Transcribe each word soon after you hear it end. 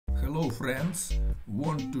Hello friends,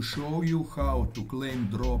 want to show you how to claim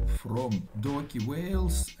drop from DOKY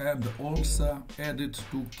whales and also add it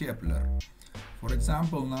to Keplr. For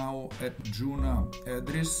example, now at Juno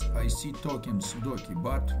address I see tokens DOKY,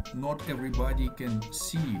 but not everybody can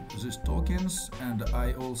see these tokens, and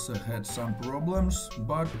I also had some problems,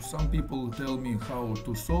 but some people tell me how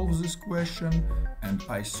to solve this question, and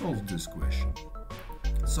I solved this question.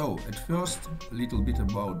 So at first, a little bit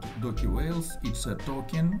about DOKY whales. It's a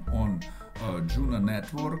token on Juno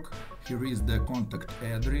Network. Here is the contact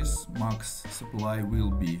address. Max supply will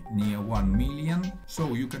be near 1 million.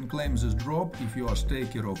 So you can claim this drop if you are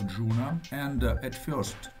staker of Juno. And at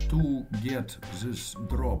first, to get this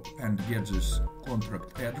drop and get this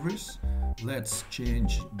contract address, let's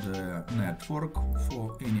change the network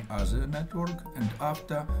for any other network, and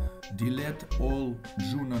after delete all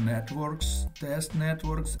Juno networks, test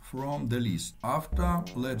networks from the list. After,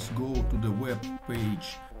 let's go to the web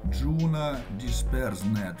page Juno Disperse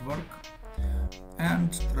Network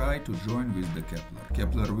and try to join with the Keplr.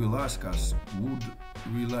 Keplr will ask us, would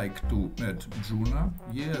we like to add Juno?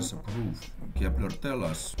 Yes, approve. Keplr tell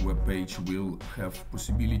us web page will have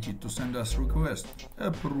possibility to send us request.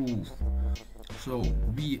 Approve. So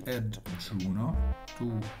we add Juno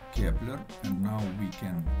to Keplr, and now we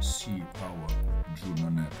can see our Juno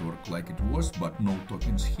network like it was, but no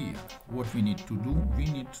tokens here. What we need to do, we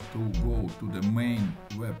need to go to the main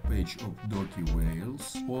web page of DOKY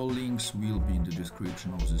whales. All links will be in the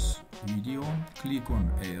description of this video. Click on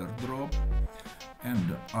Airdrop,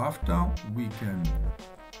 and after we can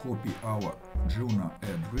copy our Juno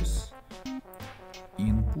address,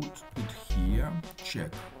 input it here,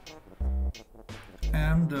 check.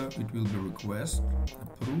 And it will be request,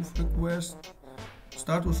 approve request,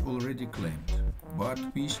 status already claimed, but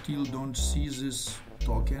we still don't see these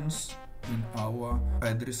tokens in our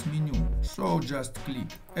address menu. So just click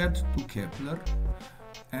add to Keplr,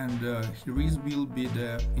 and here will be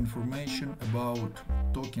the information about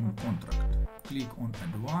token contract. Click on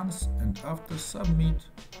advance, and after submit,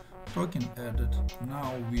 token added.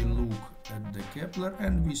 Now we look at the Keplr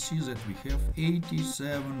and we see that we have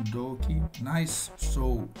 87 DOKY. Nice.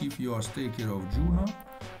 So if you are staker of Juno,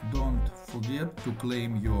 don't forget to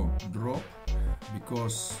claim your drop,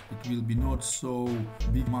 because it will be not so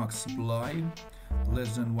big max supply,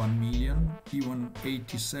 less than 1 million, even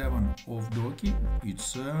 87 of DOKY.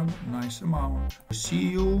 It's a nice amount.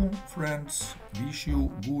 See you friends, wish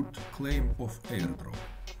you good claim of airdrop.